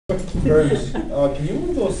Burns, can you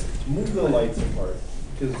move the lights apart?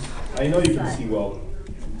 Because I know you can see well.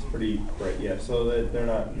 It's pretty bright, yeah, so that they're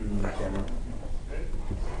not in the camera.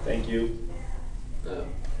 Thank you.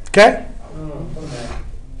 Okay.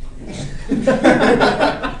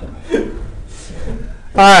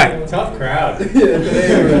 All right. Tough crowd.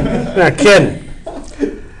 Not kidding.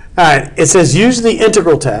 All right. It says use the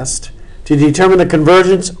integral test to determine the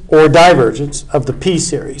convergence or divergence of the P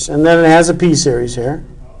series. And then it has a P series here.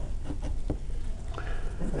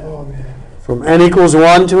 From n equals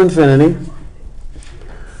 1 to infinity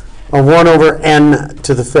of 1 over n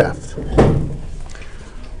to the fifth.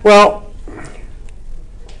 Well,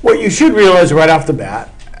 what you should realize right off the bat,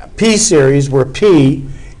 P series where P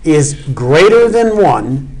is greater than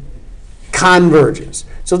 1 converges.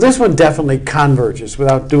 So this one definitely converges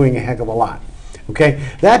without doing a heck of a lot. Okay?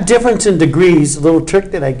 That difference in degrees, the little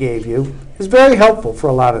trick that I gave you, is very helpful for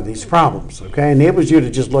a lot of these problems. Okay? Enables you to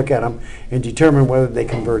just look at them and determine whether they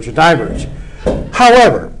converge or diverge.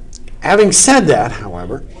 However, having said that,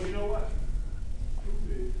 however,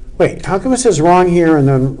 wait, how come it says wrong here and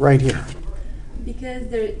then right here?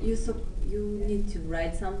 Because you need to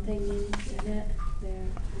write something in it there.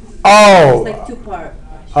 Oh. It's like two-part.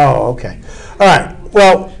 Oh, okay. All right.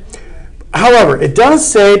 Well, however, it does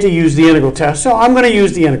say to use the integral test, so I'm going to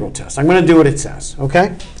use the integral test. I'm going to do what it says,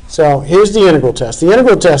 okay? So here's the integral test. The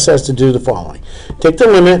integral test says to do the following. Take the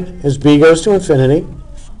limit as b goes to infinity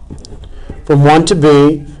from 1 to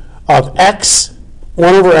b of x,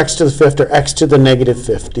 1 over x to the fifth, or x to the negative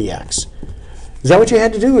fifth dx. Is that what you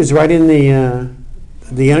had to do, is write in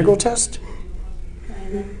the integral test?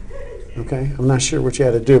 Okay, I'm not sure what you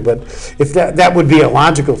had to do, but if that would be a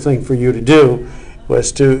logical thing for you to do,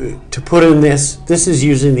 was to put in this. This is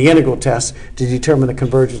using the integral test to determine the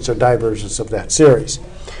convergence or divergence of that series.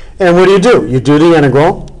 And what do? You do the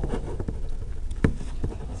integral,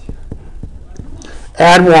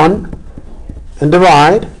 add 1, and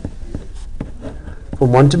divide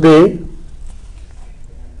from 1 to b.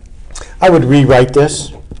 I would rewrite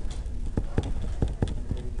this.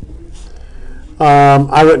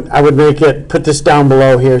 I would make it, put this down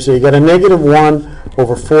below here. So you got a negative 1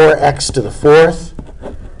 over 4x to the fourth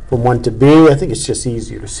from 1 to b. I think it's just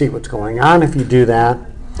easier to see what's going on if you do that.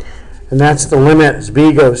 And that's the limit as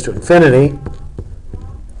b goes to infinity.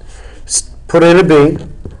 Put in a b.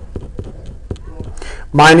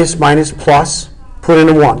 Minus, minus, plus. Put in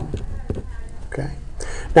a 1. Okay.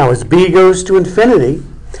 Now as b goes to infinity,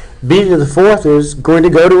 b to the fourth is going to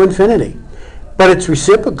go to infinity. But its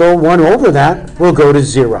reciprocal, 1 over that, will go to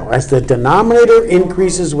 0. As the denominator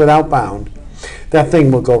increases without bound, that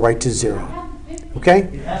thing will go right to 0. Okay?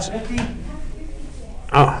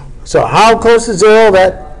 So how close to 0?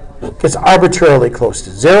 That gets arbitrarily close to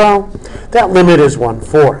 0. That limit is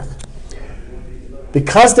 1/4.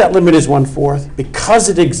 Because that limit is 1/4, because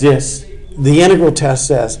it exists, the integral test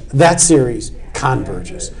says that series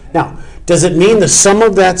converges. Now, does it mean the sum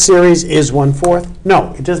of that series is 1/4?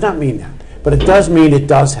 No, it does not mean that. But it does mean it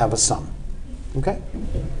does have a sum. Okay?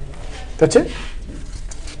 That's it?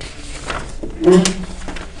 Okay.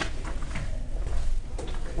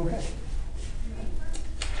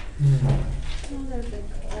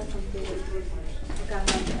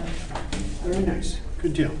 Very nice.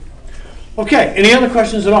 Good deal. Okay, any other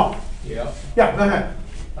questions at all? Yeah. Yeah, go ahead.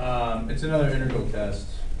 It's another integral test.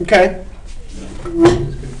 Okay.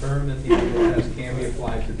 It's confirmed that the integral test can be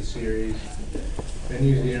applied to the series. Then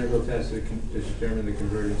use the integral test to determine the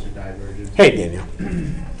convergence or divergence. Hey, Daniel.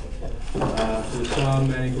 For the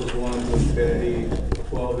sum, n equals 1 to infinity,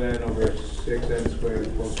 12n over 6n squared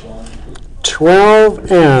plus 1.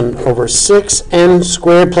 12n over 6n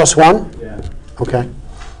squared plus 1? Yeah. Okay.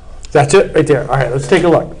 That's it right there. All right, let's take a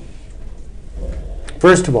look.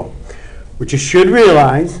 First of all, what you should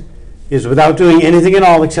realize is without doing anything at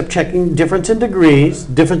all except checking difference in degrees,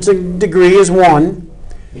 difference in degree is 1,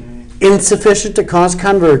 insufficient to cause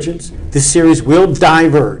convergence, this series will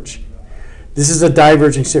diverge. This is a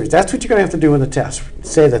diverging series. That's what you're going to have to do in the test.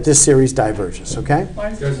 Say that this series diverges, okay?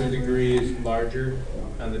 Because the degree is larger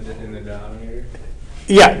on in the denominator?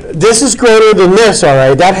 Yeah, this is greater than this, all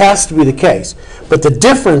right? That has to be the case. But the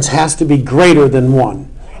difference has to be greater than 1.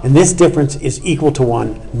 And this difference is equal to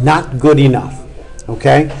 1. Not good enough,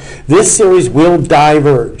 okay? This series will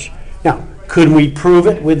diverge. Now, could we prove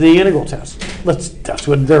it with the integral test? That's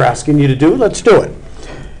what they're asking you to do. Let's do it.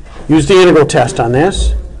 Use the integral test on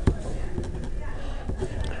this.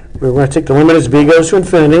 We're going to take the limit as b goes to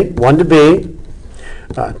infinity, 1 to b,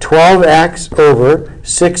 12x over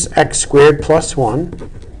 6x squared plus 1.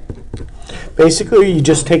 Basically, you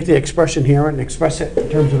just take the expression here and express it in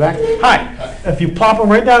terms of x. Hi. If you plop them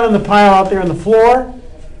right down in the pile out there on the floor,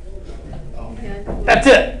 That's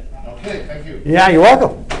it. Okay, thank you. Yeah, you're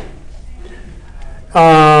welcome.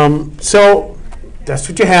 So that's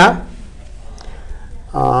what you have.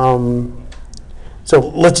 So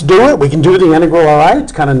let's do it. We can do the integral, all right.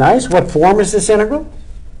 It's kind of nice. What form is this integral?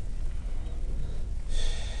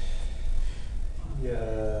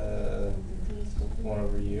 Yeah, 1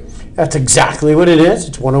 over u. That's exactly what it is.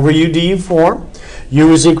 It's 1 over u du form.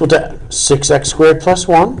 U is equal to 6x squared plus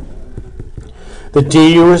 1. The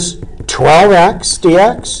du is 12x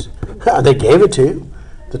dx. They gave it to you.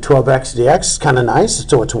 The 12x dx is kind of nice.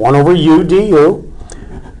 So it's 1 over u du.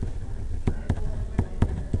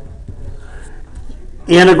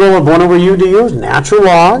 Integral of 1 over u du is natural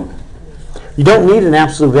log. You don't need an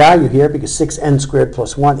absolute value here because 6n squared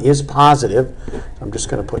plus 1 is positive. I'm just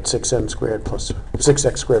going to put 6n squared plus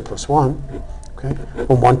 6x squared plus 1. Okay,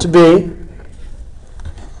 from 1 to b.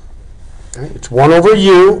 Okay. It's 1 over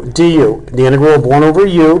u du. The integral of 1 over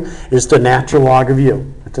u is the natural log of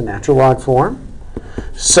u. It's a natural log form.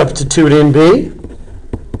 Substitute in b.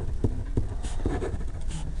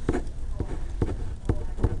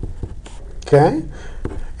 Okay.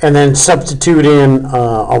 And then substitute in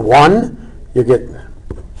a 1. You get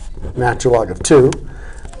natural log of 2.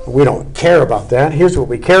 We don't care about that. Here's what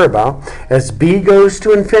we care about. As b goes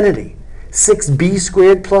to infinity, 6b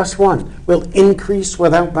squared plus 1 will increase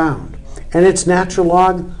without bound. And its natural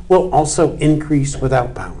log will also increase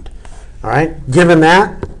without bound. All right? Given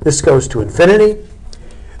that, this goes to infinity.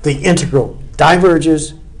 The integral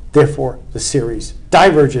diverges. Therefore, the series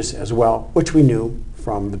diverges as well, which we knew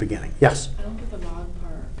from the beginning. Yes? I don't get the log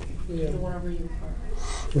part, the 1 over u part.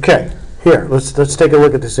 Okay. Here, let's take a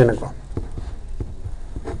look at this integral.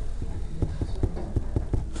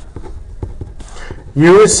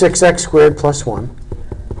 U is 6x squared plus 1.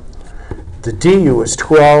 The du is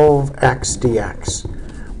 12x dx.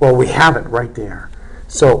 Well, we have it right there.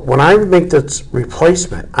 So when I make this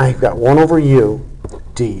replacement, I've got 1 over u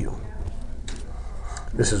du.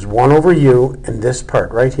 This is 1 over u, and this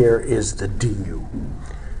part right here is the du.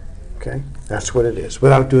 Okay? That's what it is,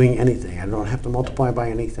 without doing anything. I don't have to multiply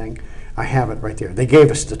by anything. I have it right there. They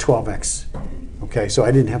gave us the 12x. Okay, so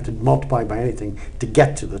I didn't have to multiply by anything to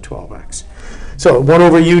get to the 12x. So 1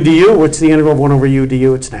 over u du, what's the integral of 1 over u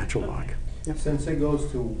du? It's natural log. Yep. Since it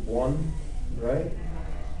goes to 1, right?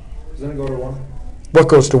 Doesn't it go to 1? What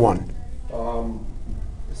goes to 1?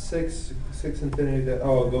 6 infinity, it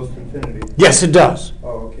goes to infinity. Yes, it does.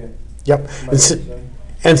 Oh, okay. Yep. My bad.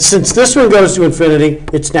 And since this one goes to infinity,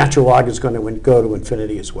 its natural log is going to go to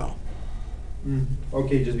infinity as well.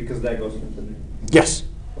 Okay, just because that goes to infinity. Yes.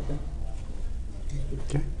 Okay.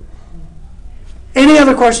 Okay. Any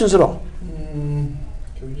other questions at all? Can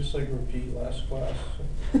we just like repeat last class?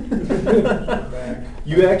 Back.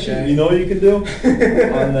 You actually, you know what you can do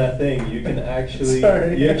on that thing? You can actually,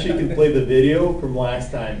 Sorry. you actually can play the video from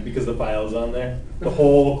last time because the file's on there. The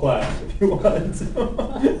whole class, if you want.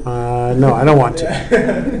 No, I don't want to.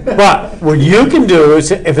 But what you can do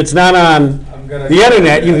is, if it's not on I'm gonna. the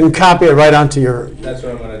internet, you can copy it right onto your. That's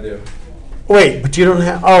what I'm gonna do. Wait, but you don't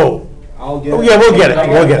have. Oh, I'll get oh yeah, we'll get it. I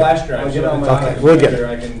got We'll a get flash it. drive, I'll so get it on if my it's Okay, we'll get it.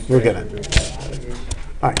 I can We'll get transfer it. to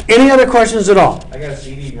All right. Any other questions at all? I got a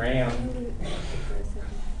CD RAM.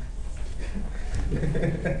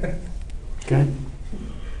 Okay.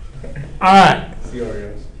 All right. The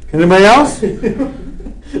Oreos. Anybody else?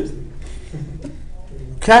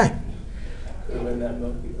 Okay. Could've been that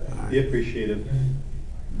milky way. Be appreciative.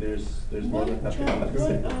 There's more than happy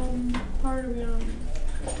What part are we on?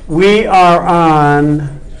 We are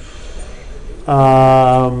on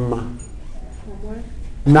Homework?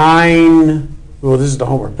 9. Well, this is the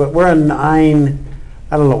homework, but we're on 9.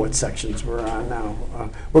 I don't know what sections we're on now.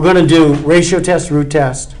 We're going to do ratio test, root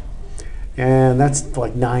test, and that's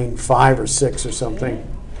like 9.5 or 6 or something.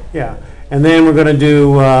 Yeah, and then we're going to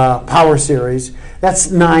do power series. That's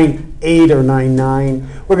 9.8 or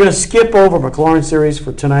 9.9. We're going to skip over Maclaurin series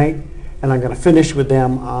for tonight, and I'm going to finish with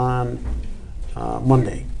them on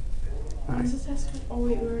Monday. All right. When's the test? Oh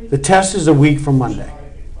wait, we already. The test is a week from Monday.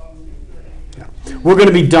 Yeah. We're going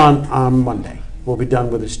to be done on Monday. We'll be done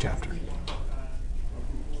with this chapter.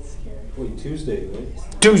 Wait, Tuesday, right?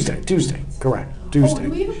 Tuesday, correct. Oh, Tuesday. do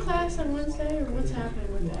we have a class on Wednesday, or what's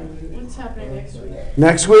happening with that? What's happening next week?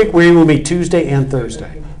 Next week, we will meet Tuesday and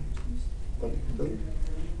Thursday.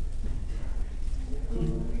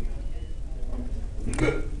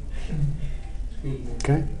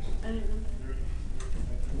 Okay? I didn't know.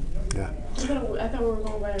 Yeah. I thought we were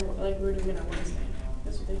going by, like, we were doing it on Wednesday.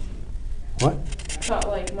 That's what they said. What? I thought,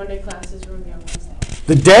 like, Monday classes were going to be on Wednesday.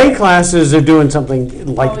 The day classes are doing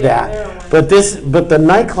something like Oh, yeah, they're on that. But the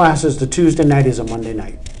night classes, the Tuesday night is a Monday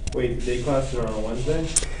night. Wait, the day classes are on a Wednesday?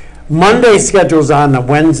 Monday schedule's on a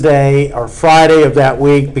Wednesday or Friday of that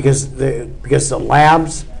week because the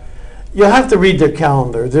labs, you'll have to read their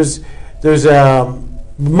calendar.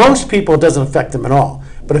 Most people, it doesn't affect them at all.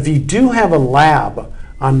 But if you do have a lab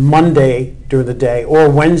on Monday during the day or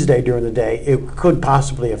Wednesday during the day, it could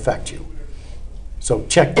possibly affect you. So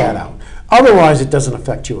check that out. Otherwise, it doesn't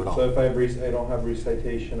affect you at all. So if I don't have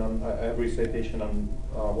recitation on, I have recitation on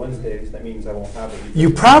Wednesdays, that means I won't have it. You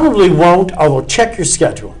probably won't, although check your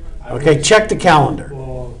schedule. Okay, check the calendar.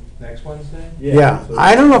 Well, next Wednesday? Yeah, so-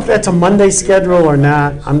 I don't know if that's a Monday schedule or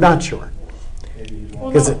not. I'm not sure. Maybe you Well,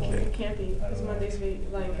 won't. no, Is it- it can't be, because Monday's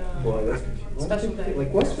like, Boy, that's special day.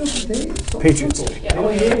 like Westfield State. is so Patriots simple. Day. Yeah, They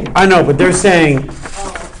don't okay. need- I know, but they're saying,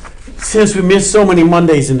 Oh, since we missed so many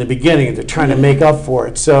Mondays in the beginning, they're trying to make up for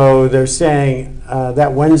it. So they're saying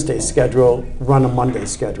that Wednesday schedule, run a Monday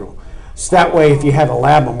schedule. So that way, if you had a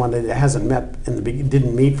lab on Monday that hasn't met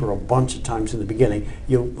didn't meet for a bunch of times in the beginning,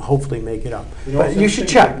 you'll hopefully make it up. You know, But what's you should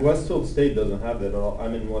interesting? check. Westfield State doesn't have that at all.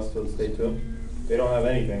 I'm in Westfield State too. They don't have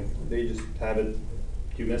anything. They just have it.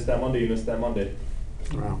 You miss that Monday, you miss that Monday.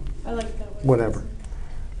 Well, I like it that way. whatever.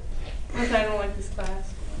 Not that I don't like this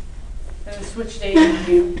class. And the switch days and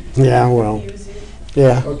you Yeah, well, use it.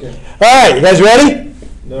 yeah. Okay. All right, you guys ready?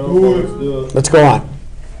 No, let's do it. Let's go on.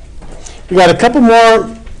 We got a couple more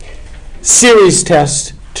series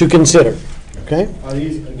tests to consider. Okay? Are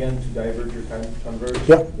these again to divert your converge?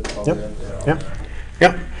 Yep, That's all yep, they are. yep.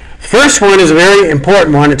 Yep. First one is a very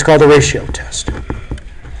important one. It's called the ratio test.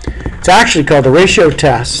 It's actually called the ratio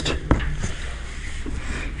test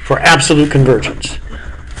for absolute convergence.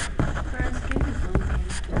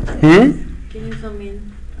 Can Hmm? you zoom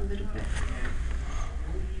in a little bit?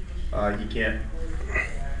 He can't.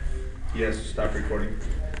 He has to stop recording.